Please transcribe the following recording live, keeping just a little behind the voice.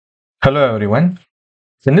Hello everyone.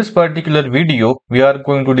 In this particular video, we are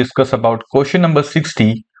going to discuss about question number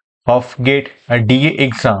 60 of GATE DA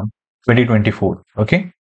exam 2024.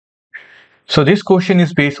 Okay. So this question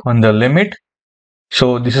is based on the limit.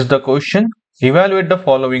 So this is the question. Evaluate the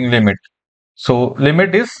following limit. So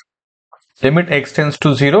limit is limit x tends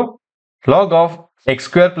to 0 log of x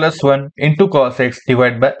square plus 1 into cos x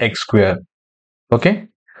divided by x square. Okay.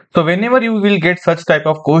 So whenever you will get such type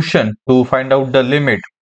of question to find out the limit,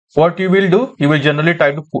 what you will do, you generally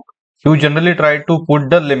try to put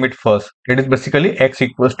the limit first. It is basically x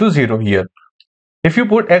equals to 0 here. If you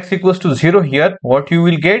put x equals to 0 here, what you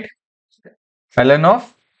will get? Ln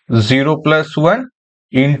of 0 plus 1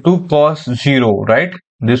 into cos 0, right?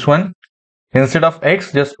 This one, instead of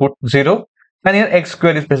x, just put 0, and here x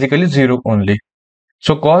square is basically 0 only.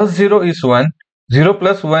 So cos 0 is 1, 0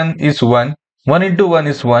 plus 1 is 1, 1 into 1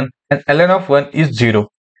 is 1, and ln of 1 is 0.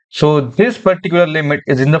 So this particular limit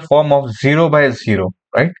is in the form of 0 by 0,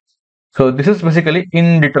 right? So this is basically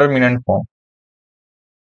indeterminate form.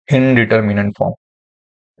 Indeterminate form.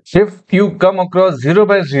 If you come across 0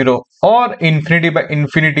 by 0 or infinity by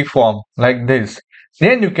infinity form like this,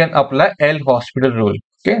 then you can apply L'Hospital rule.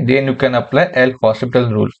 Okay, then you can apply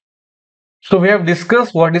L'Hospital rule. So we have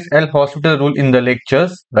discussed what is L'Hospital rule in the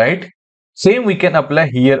lectures, right? Same we can apply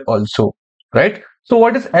here also, right? So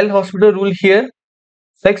what is L'Hospital rule here?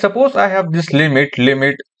 Like suppose I have this limit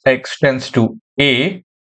x tends to a.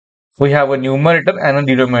 We have a numerator and a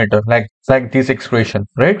denominator like this expression,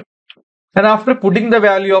 right? And after putting the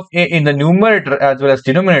value of a in the numerator as well as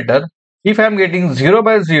denominator, if I am getting 0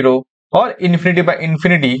 by 0 or infinity by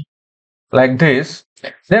infinity like this,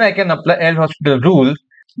 then I can apply L'Hospital rule.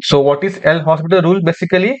 So what is L'Hospital rule?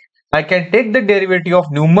 Basically, I can take the derivative of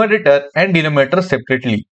numerator and denominator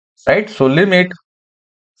separately, right? So limit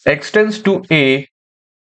x tends to a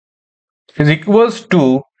is equals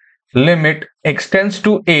to limit x tends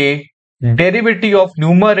to a derivative of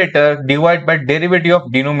numerator divided by derivative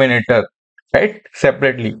of denominator, right?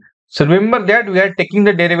 Separately. So remember that we are taking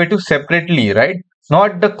the derivative separately, right?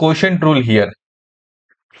 Not the quotient rule here.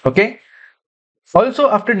 Okay. Also,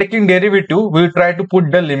 after taking derivative, we will try to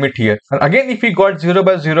put the limit here. And again, if we got 0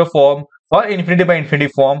 by 0 form or infinity by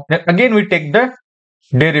infinity form, then again we take the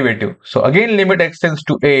derivative. So again, limit x tends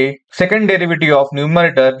to a, second derivative of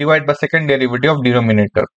numerator divided by second derivative of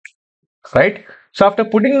denominator, right? So after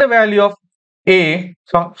putting the value of a,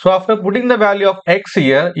 so after putting the value of x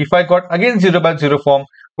here, if I got again 0 by 0 form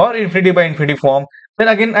or infinity by infinity form, then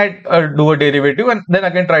again I do a derivative and then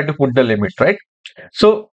again try to put the limit, right?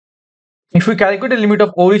 So if we calculate the limit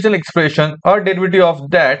of original expression or derivative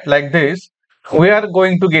of that like this, we are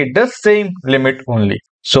going to get the same limit only.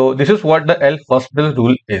 So this is what the L'Hospital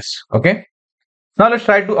rule is. Okay. Now let's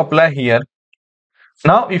try to apply here.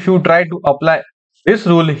 Now if you try to apply this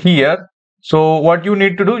rule here, so what you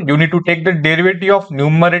need to do, you need to take the derivative of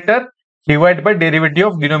numerator divided by derivative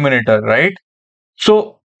of denominator, right?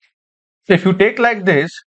 So if you take like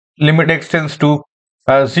this, limit x tends to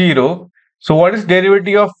 0. So what is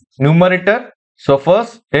derivative of numerator? So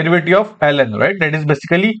first derivative of ln, right? That is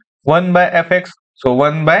basically 1 by fx. So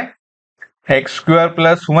 1 by x square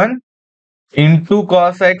plus 1 into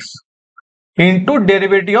cos x into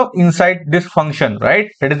derivative of inside this function, right?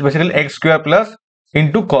 That is basically x square plus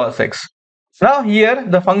into cos x. Now here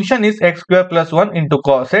the function is x square plus 1 into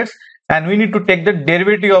cos x, and we need to take the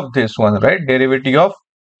derivative of this one, right? Derivative of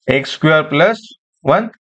x square plus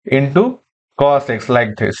 1 into cos x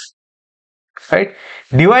like this, right?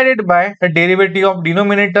 Divided by the derivative of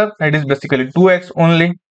denominator, that is basically 2x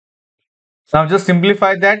only. Now just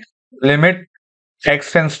simplify that. Limit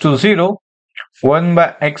x tends to 0, 1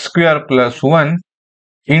 by x square plus 1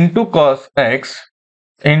 into cos x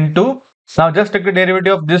into, now just take the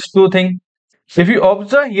derivative of this two thing. If you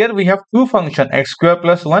observe here, we have two function x square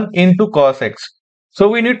plus 1 into cos x. So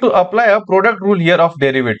we need to apply a product rule here of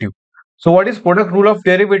derivative. So what is product rule of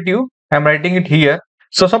derivative? I am writing it here.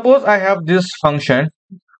 So suppose I have this function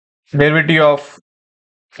derivative of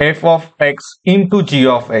f of x into g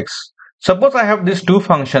of x. Suppose I have these two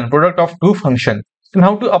function, product of two function. And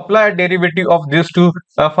how to apply a derivative of these two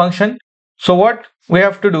function? So what we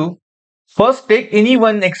have to do, first take any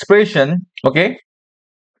one expression, okay,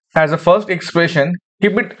 as a first expression,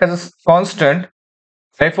 keep it as a constant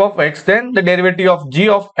f of x, then the derivative of g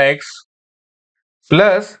of x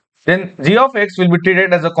plus, then g of x will be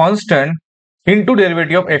treated as a constant into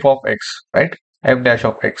derivative of f of x, right? F dash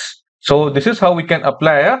of x. So this is how we can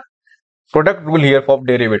apply a product rule here for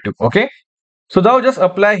derivative. Okay. So now just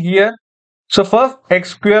apply here. So first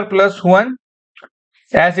x square plus 1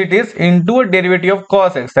 as it is into a derivative of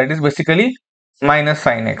cos x, that is basically minus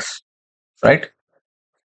sin x, right?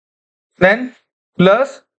 then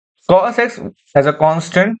plus cos x as a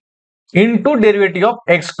constant into derivative of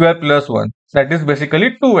x square plus 1, that is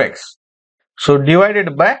basically 2x. So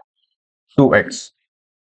divided by 2x.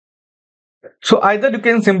 So either you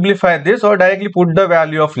can simplify this or directly put the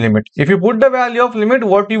value of limit. If you put the value of limit,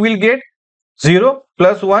 what you will get? 0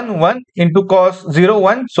 plus 1, 1 into cos 0,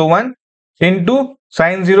 1. So 1 into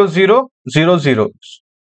sin 0, 0, 0, 0.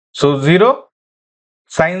 So 0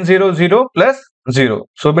 sin 0, 0 plus 0.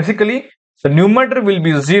 So basically the numerator will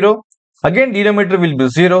be 0. Again denominator will be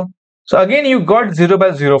 0. So again you got 0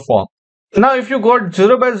 by 0 form. Now if you got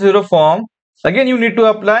 0 by 0 form, again you need to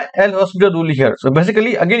apply L'Hospital rule here. So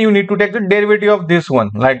basically again you need to take the derivative of this one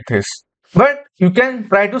like this. But you can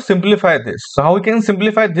try to simplify this. So how we can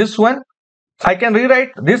simplify this one? I can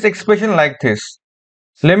rewrite this expression like this.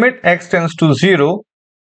 Limit x tends to 0,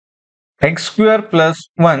 x square plus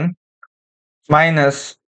 1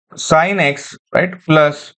 minus sin x, right,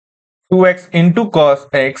 plus 2x into cos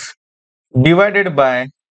x divided by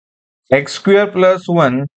x square plus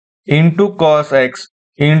 1 into cos x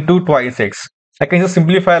into twice x. I can just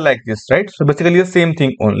simplify like this, right? So basically the same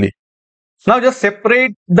thing only. Now just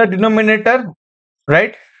separate the denominator,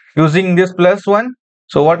 right, using this plus 1.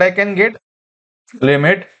 So what I can get?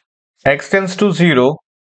 Limit x tends to 0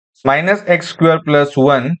 minus x square plus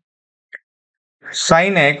 1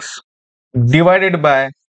 sin x divided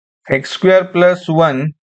by x square plus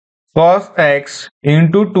 1 cos x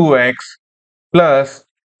into 2x plus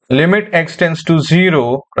limit x tends to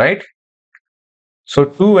 0, right? So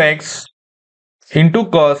 2x into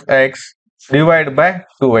cos x divided by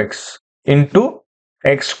 2x into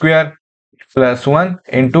x square plus 1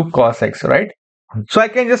 into cos x, right? So I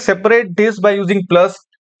can just separate this by using plus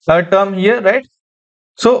term here, right?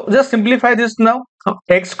 So just simplify this now.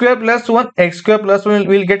 X square plus 1, x square plus 1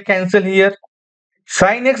 will get cancelled here.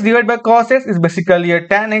 Sin x divided by cos x is basically a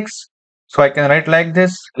tan x. So I can write like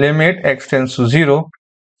this. Limit x tends to 0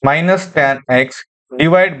 minus tan x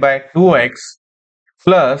divided by 2x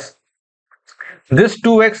plus this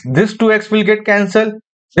 2x will get cancelled.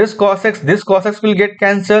 This cos x will get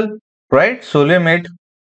cancelled, right? So limit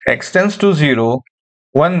x tends to 0,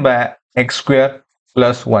 1 by x square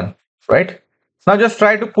plus 1, right? Now just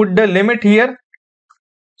try to put the limit here.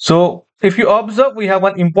 So if you observe, we have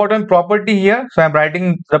one important property here. So I'm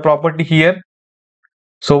writing the property here.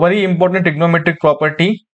 So very important trigonometric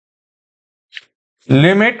property.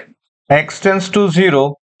 Limit x tends to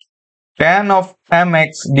 0, tan of mx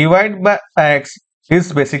divided by x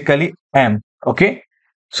is basically m. Okay.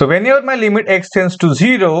 So whenever my limit x tends to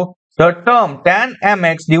 0, the term tan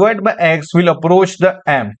mx divided by x will approach the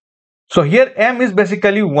m. So here m is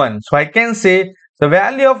basically 1. So I can say the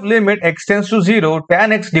value of limit x tends to 0,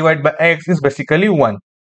 tan x divided by x is basically 1.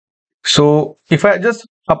 So if I just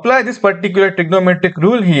apply this particular trigonometric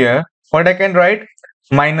rule here, what I can write?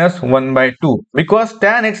 Minus 1 by 2. Because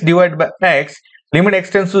tan x divided by x, limit x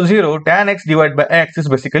tends to 0, tan x divided by x is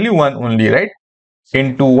basically 1 only, right?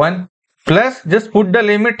 Into 1 plus just put the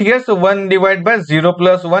limit here. So 1 divided by 0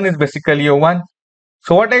 plus 1 is basically a 1.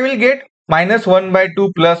 So what I will get? Minus 1 by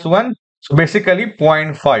 2 plus 1. So basically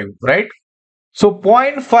 0.5, right? So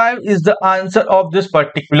 0.5 is the answer of this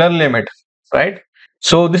particular limit, right?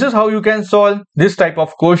 So this is how you can solve this type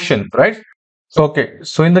of question, right? Okay,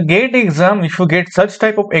 so in the GATE exam, if you get such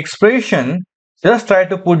type of expression, just try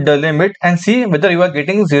to put the limit and see whether you are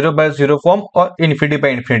getting 0 by 0 form or infinity by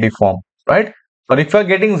infinity form, right? But if you are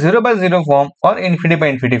getting 0 by 0 form or infinity by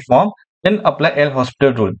infinity form, then apply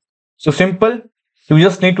L'Hospital rule. So simple, you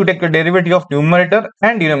just need to take the derivative of numerator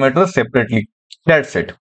and denominator separately. That's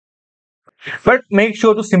it. But make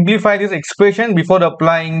sure to simplify this expression before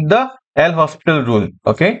applying the L'Hospital rule.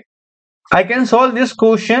 Okay. I can solve this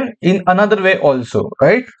question in another way also,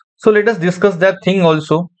 right? So let us discuss that thing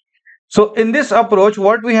also. So in this approach,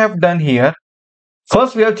 what we have done here,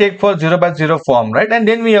 first we have checked for 0 by 0 form, right? And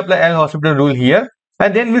then we apply L'Hospital rule here.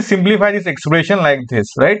 And then we simplify this expression like this,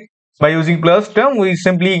 right? By using plus term, we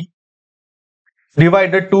simply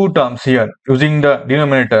divide the two terms here using the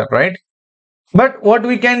denominator, right? But what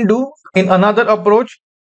we can do in another approach,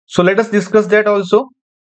 so let us discuss that also.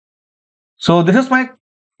 So this is my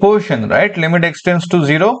quotient, right? Limit x tends to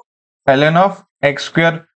 0, ln of x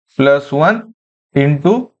square plus 1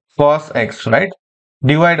 into cos x, right?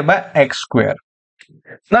 Divided by x square.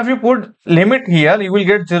 Now if you put limit here, you will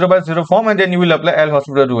get 0 by 0 form and then you will apply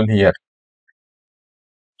L'Hospital rule here.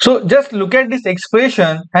 So just look at this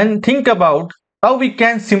expression and think about how we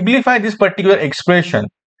can simplify this particular expression.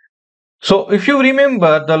 So if you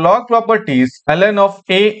remember the log properties, ln of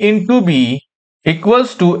a into b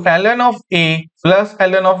equals to ln of a plus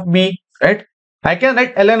ln of b, right? I can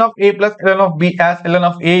write ln of a plus ln of b as ln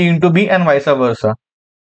of a into b and vice versa.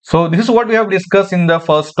 So this is what we have discussed in the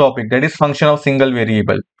first topic, that is function of single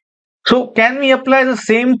variable. So can we apply the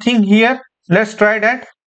same thing here? Let's try that.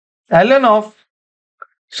 Ln of,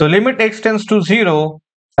 so limit x tends to 0,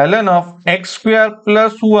 ln of x square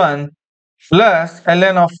plus 1 plus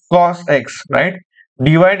ln of cos x, right,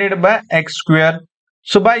 divided by x square.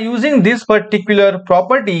 So by using this particular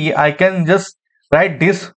property, I can just write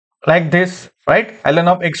this like this, right, ln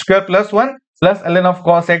of x square plus 1 plus ln of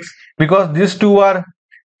cos x, because these two are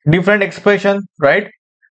different expression, right?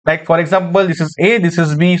 Like for example, this is a, this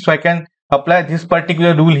is b, so I can apply this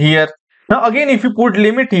particular rule here. Now again, if you put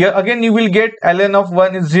limit here, again you will get ln of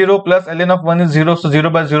 1 is 0 plus ln of 1 is 0, so 0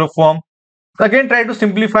 by 0 form. Again, try to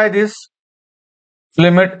simplify this.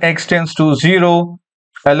 Limit x tends to 0,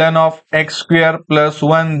 ln of x square plus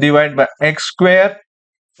 1 divided by x square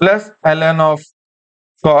plus ln of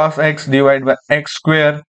cos x divided by x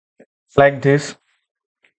square, like this.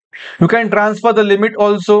 You can transfer the limit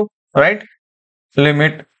also, right?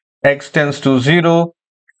 Limit x tends to 0,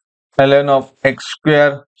 ln of x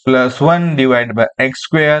square plus 1 divided by x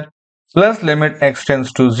square plus limit x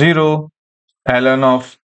tends to 0, ln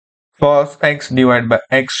of cos x divided by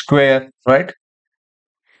x square, right?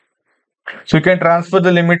 So you can transfer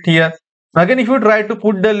the limit here. Again, if you try to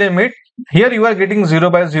put the limit, here you are getting 0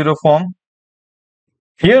 by 0 form.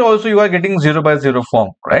 Here also you are getting 0 by 0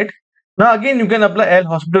 form, right? Now again you can apply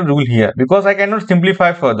L'Hospital rule here, because I cannot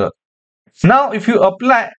simplify further. Now if you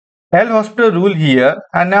apply L'Hospital rule here,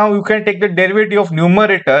 and now you can take the derivative of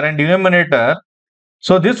numerator and denominator.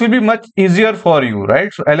 So this will be much easier for you,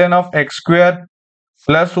 right? So ln of x square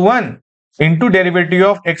plus 1 into derivative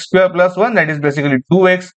of x square plus 1, that is basically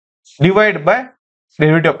 2x, divided by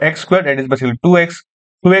derivative of x square, that is basically 2x.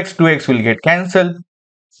 2x will get cancelled,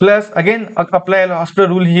 plus again apply L'Hospital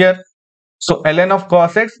rule here. So ln of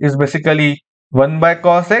cos x is basically 1 by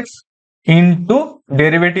cos x into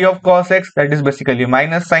derivative of cos x, that is basically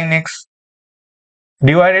minus sin x,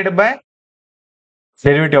 divided by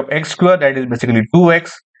derivative of x square, that is basically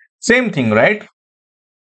 2x. Same thing, right?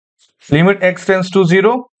 Limit x tends to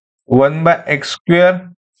 0, 1 by x square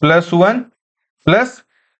plus 1 plus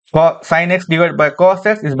sin x divided by cos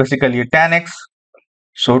x is basically tan x.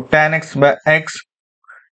 So tan x by x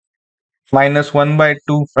minus 1 by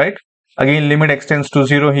 2, right? Again, limit x tends to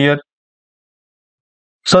 0 here.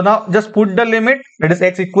 So now just put the limit, that is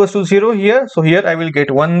x equals to 0 here. So here I will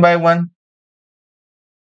get 1 by 1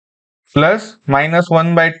 plus minus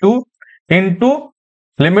 1 by 2 into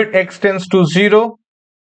limit x tends to 0,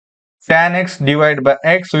 tan x divided by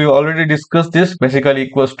x. So we already discussed this, basically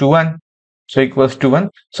equals to 1. So equals to 1.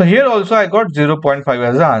 So here also I got 0.5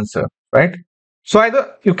 as the answer, right? So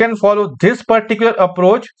either you can follow this particular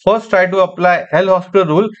approach, first try to apply L'Hospital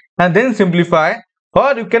rule and then simplify,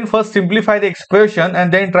 or you can first simplify the expression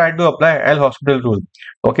and then try to apply L'Hospital rule.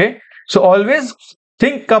 Okay, so always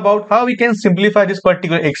think about how we can simplify this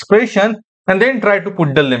particular expression and then try to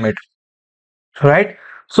put the limit, right?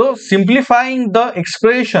 So simplifying the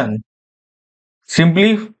expression, is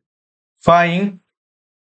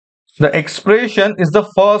the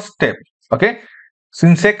first step. Okay, so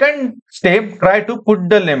in second step, try to put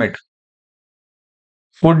the limit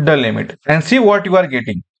and see what you are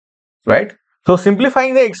getting, right? So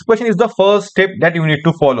simplifying the expression is the first step that you need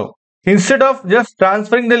to follow. Instead of just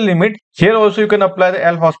transferring the limit, here also you can apply the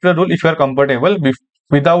L'Hospital rule if you are comfortable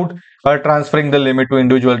without transferring the limit to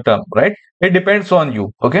individual term, right? It depends on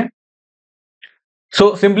you. Okay,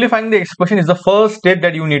 so simplifying the expression is the first step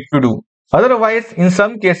that you need to do. Otherwise, in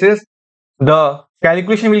some cases, the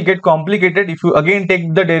calculation will get complicated if you again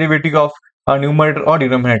take the derivative of a numerator or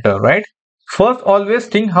denominator, right? First, always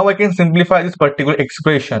think how I can simplify this particular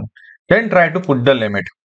expression, then try to put the limit.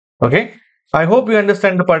 Okay, I hope you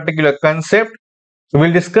understand the particular concept. We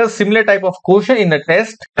will discuss similar type of question in the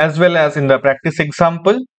test as well as in the practice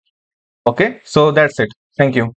example. Okay, so that's it. Thank you.